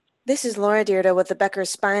This is Laura Dyrda with the Becker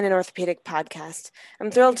Spine and Orthopedic Podcast.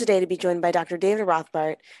 I'm thrilled today to be joined by Dr. David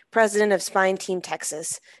Rothbart, president of Spine Team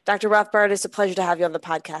Texas. Dr. Rothbart, it's a pleasure to have you on the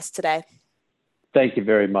podcast today. Thank you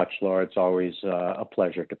very much, Laura. It's always a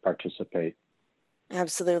pleasure to participate.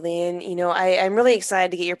 Absolutely. And, I'm really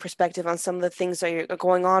excited to get your perspective on some of the things that are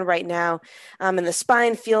going on right now in the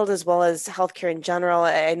spine field as well as healthcare in general.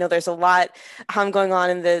 I know there's a lot going on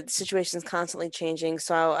and the situation is constantly changing.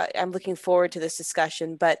 So I'm looking forward to this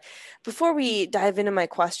discussion. But before we dive into my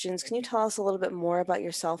questions, can you tell us a little bit more about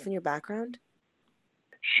yourself and your background?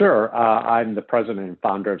 Sure. I'm the president and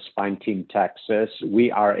founder of Spine Team Texas. We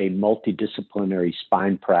are a multidisciplinary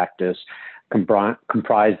spine practice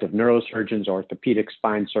comprised of neurosurgeons, orthopedic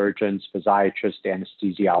spine surgeons, physiatrists,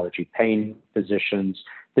 anesthesiology, pain physicians,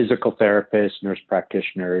 physical therapists, nurse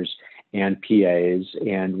practitioners, and PAs.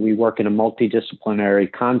 And we work in a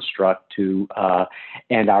multidisciplinary construct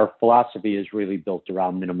and our philosophy is really built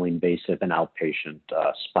around minimally invasive and outpatient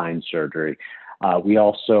spine surgery. We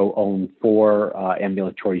also own 4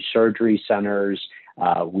 ambulatory surgery centers.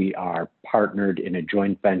 We are partnered in a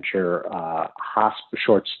joint venture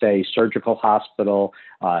short stay surgical hospital,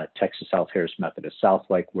 Texas Health Harris Methodist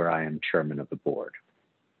Southlake, where I am chairman of the board.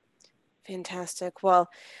 Fantastic. Well,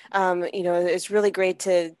 it's really great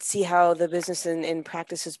to see how the business and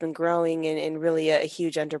practice has been growing and really a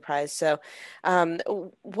huge enterprise. So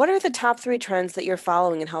what are the top 3 trends that you're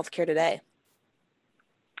following in healthcare today?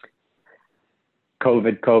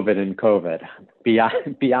 COVID, and COVID.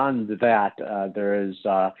 Beyond that, there is,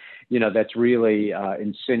 that's really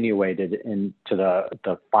insinuated into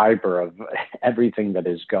the fiber of everything that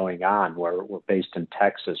is going on. We're based in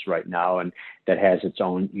Texas right now, and that has its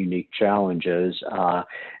own unique challenges. The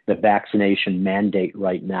vaccination mandate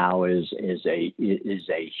right now is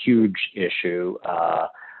a huge issue.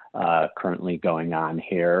 Currently going on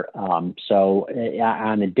here. So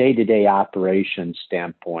on a day-to-day operation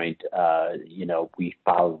standpoint, we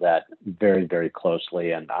follow that very, very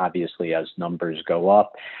closely. And obviously, as numbers go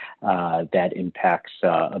up, that impacts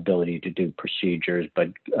ability to do procedures. But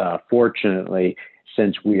fortunately,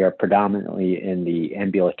 since we are predominantly in the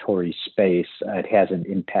ambulatory space, it hasn't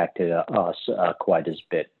impacted us quite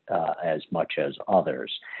as much as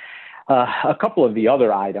others. A couple of the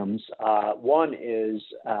other items. One is,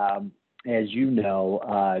 as you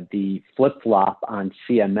know, the flip-flop on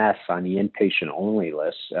CMS on the inpatient-only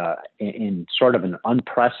list in sort of an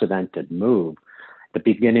unprecedented move. At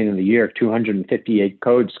the beginning of the year, 258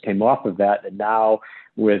 codes came off of that, and now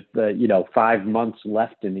with 5 months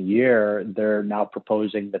left in the year, they're now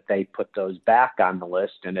proposing that they put those back on the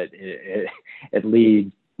list, and it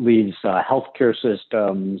leaves healthcare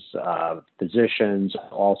systems, physicians,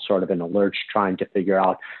 all sort of in a lurch trying to figure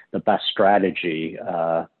out the best strategy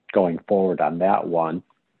going forward on that one.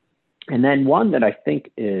 And then one that I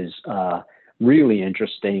think is really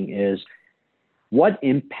interesting is what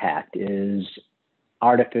impact is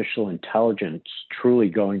artificial intelligence truly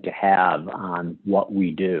going to have on what we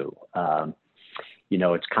do?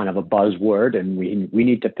 It's kind of a buzzword, and we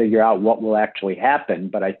need to figure out what will actually happen.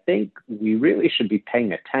 But I think we really should be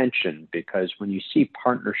paying attention, because when you see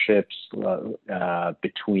partnerships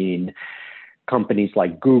between companies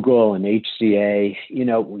like Google and HCA,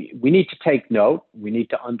 we need to take note, we need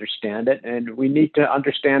to understand it, and we need to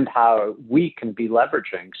understand how we can be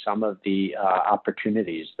leveraging some of the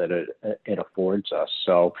opportunities that it affords us.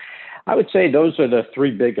 So I would say those are the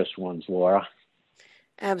 3 biggest ones, Laura.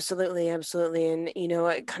 Absolutely, absolutely.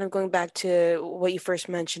 And, kind of going back to what you first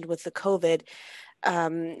mentioned with the COVID,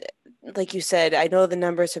 like you said, I know the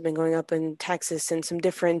numbers have been going up in Texas and some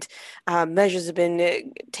different measures have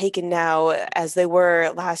been taken now as they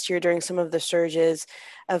were last year during some of the surges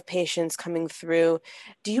of patients coming through.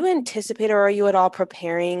 Do you anticipate, or are you at all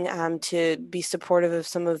preparing to be supportive of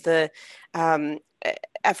some of the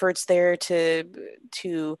efforts there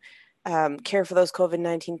to care for those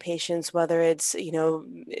COVID-19 patients, whether it's,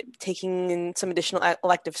 taking in some additional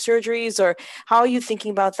elective surgeries, or how are you thinking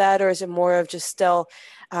about that? Or is it more of just still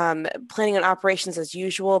planning on operations as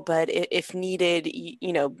usual, but if needed,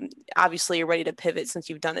 obviously you're ready to pivot since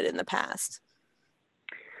you've done it in the past?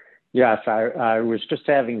 Yes, I was just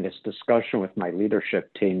having this discussion with my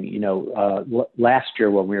leadership team. Last year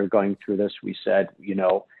when we were going through this, we said,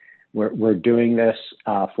 we're doing this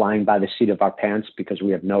flying by the seat of our pants because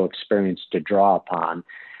we have no experience to draw upon.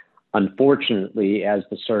 unfortunately, as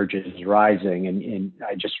the surge is rising, and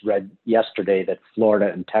I just read yesterday that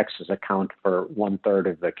Florida and Texas account for 1/3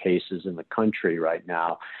 of the cases in the country right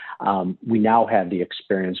now. We now have the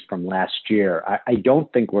experience from last year. I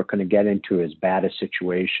don't think we're going to get into as bad a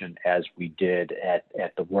situation as we did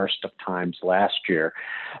at the worst of times last year.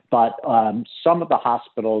 But some of the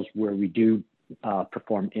hospitals where we do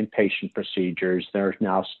perform inpatient procedures, they're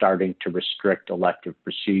now starting to restrict elective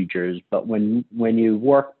procedures. But when you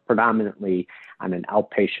work predominantly on an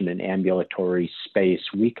outpatient and ambulatory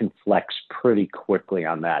space, we can flex pretty quickly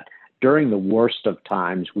on that. During the worst of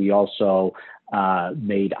times, we also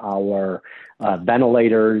made our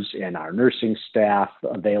ventilators and our nursing staff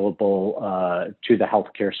available to the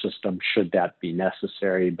healthcare system should that be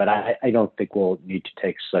necessary. But I don't think we'll need to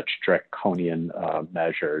take such draconian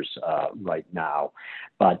measures right now.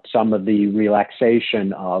 But some of the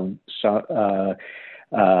relaxation of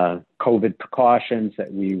COVID precautions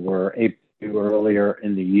that we were able to do earlier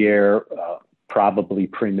in the year, probably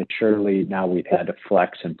prematurely, now we've had to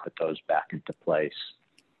flex and put those back into place.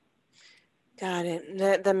 Got it.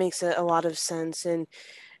 That makes a lot of sense. And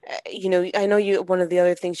I know one of the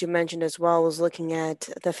other things you mentioned as well was looking at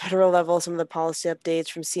the federal level, some of the policy updates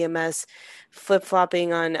from CMS,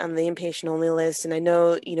 flip-flopping on the inpatient only list. And I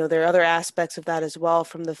know, there are other aspects of that as well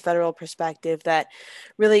from the federal perspective that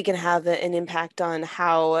really can have an impact on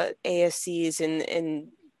how ASCs and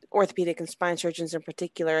orthopedic and spine surgeons in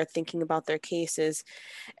particular are thinking about their cases.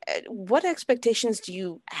 What expectations do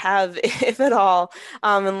you have, if at all,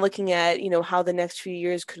 in looking at, how the next few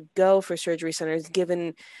years could go for surgery centers,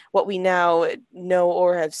 given what we now know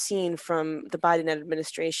or have seen from the Biden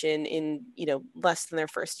administration in, less than their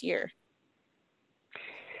first year?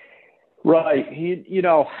 Right.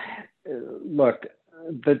 Look,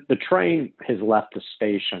 the train has left the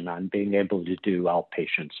station on being able to do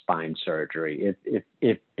outpatient spine surgery.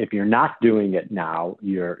 If you're not doing it now,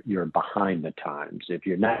 you're behind the times. If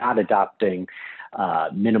you're not adopting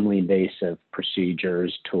minimally invasive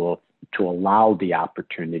procedures to allow the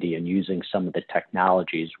opportunity and using some of the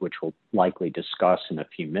technologies, which we'll likely discuss in a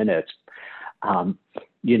few minutes,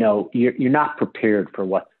 you're not prepared for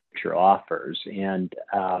what the future offers. And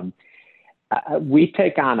we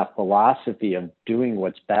take on a philosophy of doing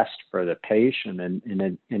what's best for the patient, and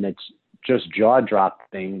it's just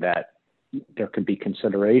jaw-dropping that there could be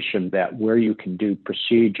consideration that where you can do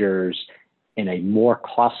procedures in a more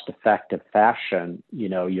cost-effective fashion,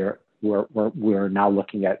 we're now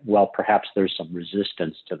looking at, well, perhaps there's some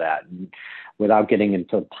resistance to that. And without getting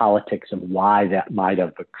into the politics of why that might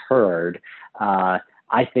have occurred,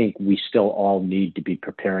 I think we still all need to be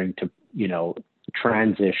preparing to,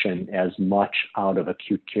 transition as much out of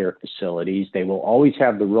acute care facilities. They will always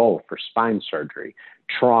have the role for spine surgery,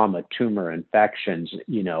 trauma, tumor infections,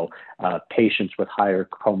 patients with higher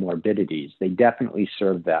comorbidities. They definitely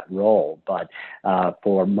serve that role. But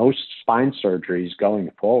for most spine surgeries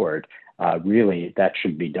going forward, really that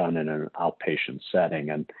should be done in an outpatient setting.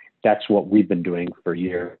 And that's what we've been doing for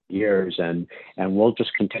years, and we'll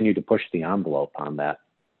just continue to push the envelope on that.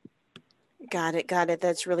 Got it.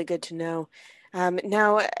 That's really good to know.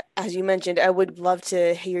 Now, as you mentioned, I would love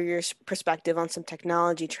to hear your perspective on some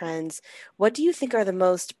technology trends. What do you think are the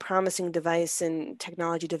most promising device and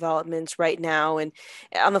technology developments right now? And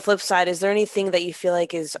on the flip side, is there anything that you feel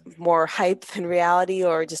like is more hype than reality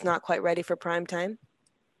or just not quite ready for prime time?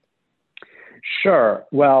 Sure.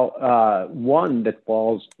 Well, one that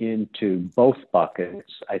falls into both buckets,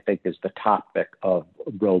 I think, is the topic of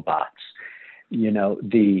robots.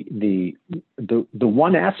 The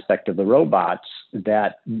one aspect of the robots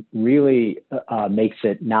that really makes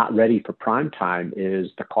it not ready for prime time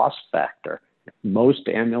is the cost factor. Most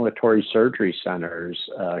ambulatory surgery centers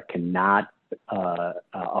cannot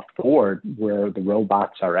afford where the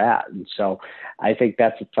robots are at. And so I think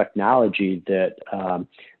that's a technology that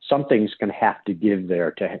something's going to have to give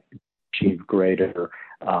there to achieve greater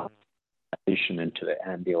into the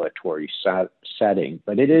ambulatory setting.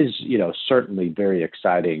 But it is, certainly very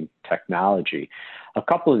exciting technology. A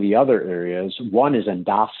couple of the other areas, one is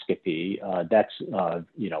endoscopy. That's,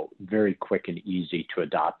 very quick and easy to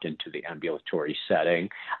adopt into the ambulatory setting.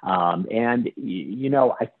 And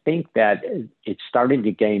I think that it's starting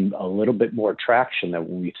to gain a little bit more traction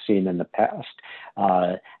than we've seen in the past.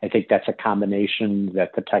 I think that's a combination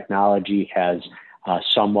that the technology has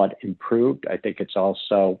somewhat improved. I think it's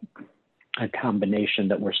also a combination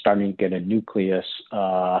that we're starting to get a nucleus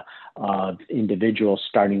of individuals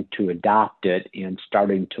starting to adopt it and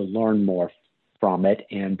starting to learn more from it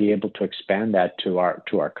and be able to expand that to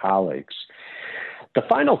our colleagues. The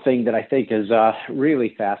final thing that I think is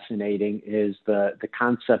really fascinating is the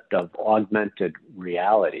concept of augmented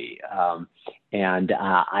reality. I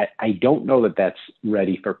don't know that that's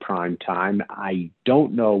ready for prime time. I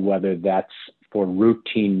don't know whether that's for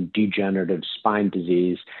routine degenerative spine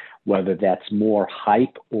disease, whether that's more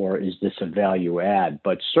hype or is this a value add.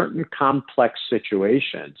 But certain complex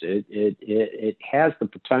situations, it has the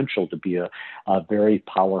potential to be a very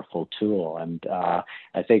powerful tool. And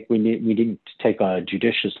I think we need to take a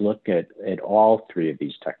judicious look at all three of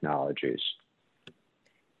these technologies.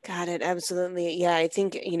 Got it. Absolutely. Yeah, I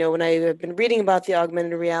think, when I've been reading about the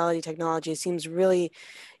augmented reality technology, it seems really,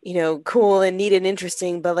 cool and neat and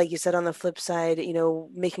interesting. But like you said, on the flip side,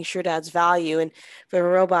 making sure it adds value. And for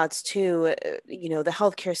robots too, the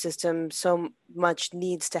healthcare system so much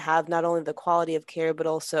needs to have not only the quality of care, but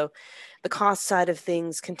also the cost side of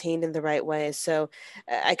things contained in the right way. So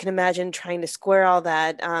I can imagine trying to square all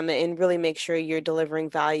that, and really make sure you're delivering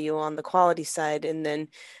value on the quality side, and then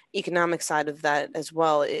economic side of that as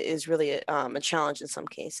well is really a challenge in some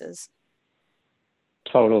cases.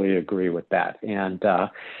 Totally agree with that. And,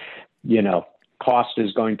 you know, cost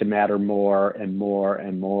is going to matter more and more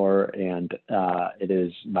and more. And it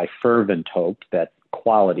is my fervent hope that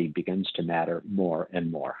quality begins to matter more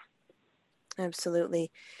and more.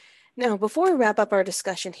 Absolutely. Now, before we wrap up our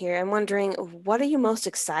discussion here, I'm wondering, what are you most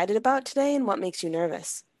excited about today and what makes you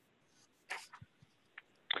nervous?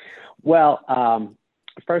 Well,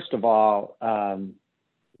 first of all,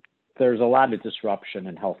 there's a lot of disruption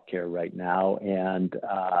in healthcare right now, and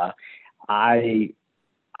I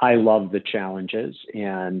love the challenges.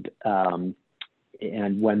 And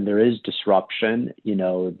when there is disruption, you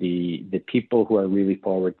know, the people who are really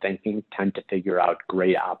forward thinking tend to figure out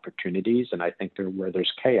great opportunities. And I think where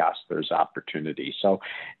there's chaos, there's opportunity. So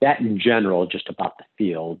that in general, just about the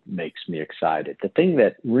field, makes me excited. The thing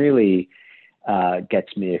that really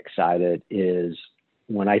gets me excited is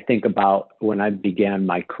when I think about when I began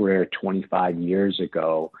my career 25 years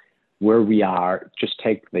ago, where we are. Just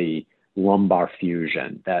take the lumbar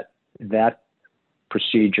fusion. That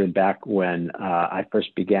procedure back when I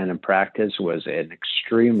first began in practice was an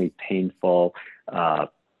extremely painful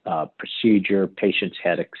procedure. Patients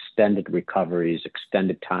had extended recoveries,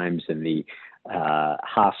 extended times in the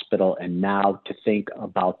hospital. And now to think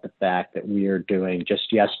about the fact that we are doing,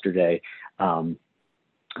 just yesterday,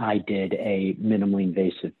 I did a minimally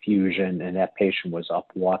invasive fusion, and that patient was up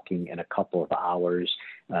walking in a couple of hours.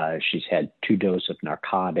 She's had 2 doses of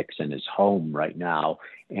narcotics and is home right now.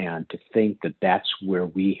 And to think that that's where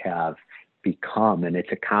we have become, and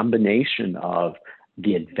it's a combination of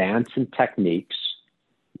the advance in techniques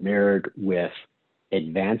mirrored with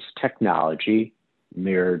advanced technology,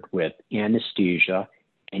 mirrored with anesthesia,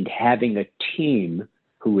 and having a team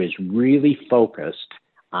who is really focused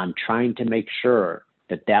on trying to make sure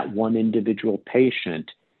that that one individual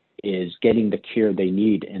patient is getting the care they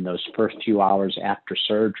need in those first few hours after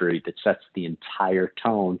surgery that sets the entire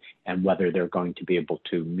tone and whether they're going to be able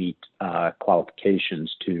to meet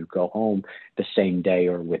qualifications to go home the same day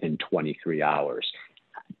or within 23 hours.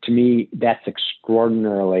 To me, that's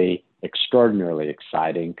extraordinarily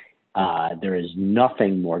exciting. There is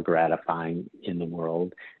nothing more gratifying in the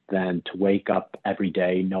world than to wake up every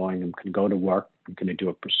day knowing I'm going to go to work, I'm going to do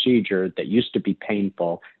a procedure that used to be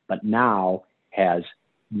painful, but now has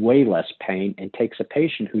way less pain, and takes a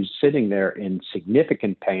patient who's sitting there in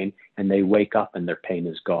significant pain and they wake up and their pain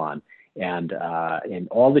is gone. And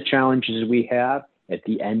all the challenges we have, at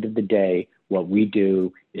the end of the day, what we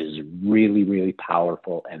do is really, really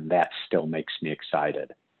powerful, and that still makes me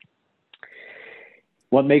excited.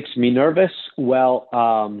 What makes me nervous? Well,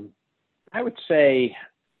 I would say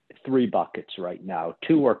 3 buckets right now.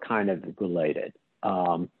 2 are kind of related.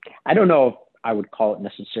 I don't know if I would call it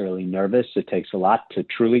necessarily nervous. It takes a lot to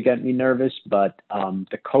truly get me nervous, but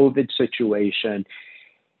the COVID situation,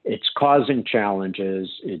 it's causing challenges.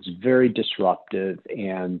 It's very disruptive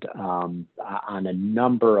and on a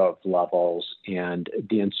number of levels, and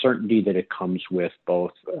the uncertainty that it comes with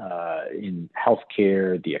both in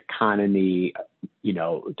healthcare, the economy, you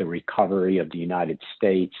know, the recovery of the United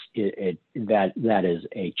States, that is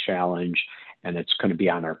a challenge, and it's going to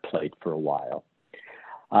be on our plate for a while.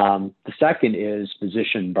 The second is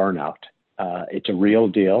physician burnout. It's a real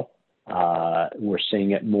deal. We're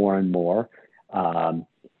seeing it more and more.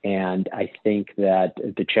 And I think that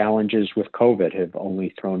the challenges with COVID have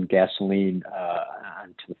only thrown gasoline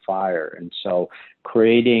onto the fire. And so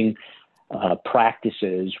creating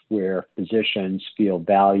practices where physicians feel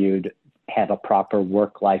valued, have a proper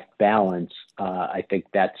work-life balance, I think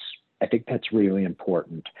that's I think that's really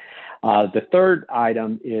important. The third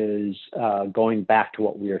item is going back to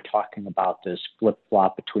what we were talking about, this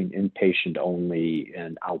flip-flop between inpatient only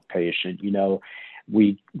and outpatient.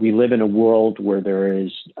 We live in a world where there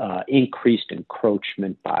is increased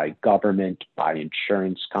encroachment by government, by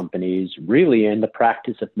insurance companies, really in the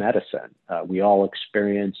practice of medicine. We all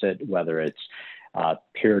experience it, whether it's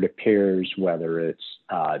peer-to-peers, whether it's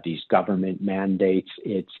these government mandates.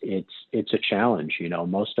 It's a challenge.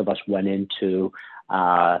 Most of us went into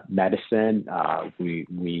medicine.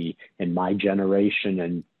 We in my generation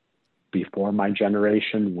and before my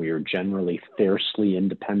generation, we are generally fiercely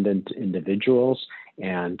independent individuals,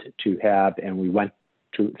 and we went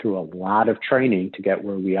through a lot of training to get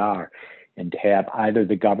where we are, and to have either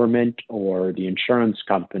the government or the insurance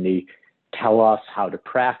company tell us how to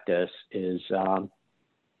practice is,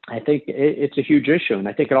 I think it's a huge issue. And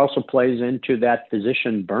I think it also plays into that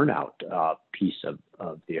physician burnout piece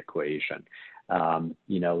of the equation.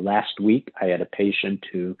 Last week I had a patient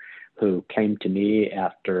who came to me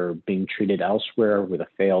after being treated elsewhere with a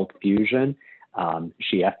failed fusion.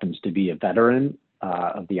 She happens to be a veteran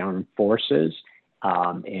of the armed forces.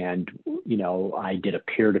 And I did a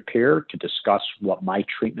peer-to-peer to discuss what my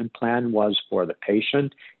treatment plan was for the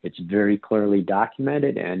patient. It's very clearly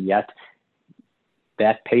documented, and yet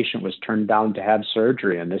that patient was turned down to have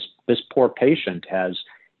surgery. And this poor patient has,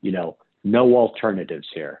 no alternatives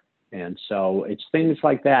here. And so it's things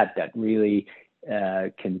like that really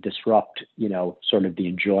can disrupt, sort of the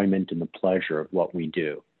enjoyment and the pleasure of what we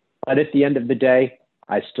do. But at the end of the day,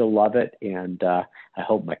 I still love it, and I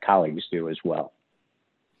hope my colleagues do as well.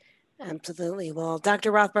 Absolutely. Well,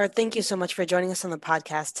 Dr. Rothbard, thank you so much for joining us on the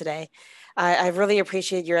podcast today. I really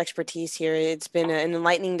appreciate your expertise here. It's been an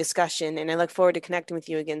enlightening discussion, and I look forward to connecting with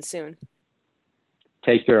you again soon.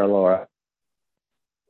 Take care, Laura.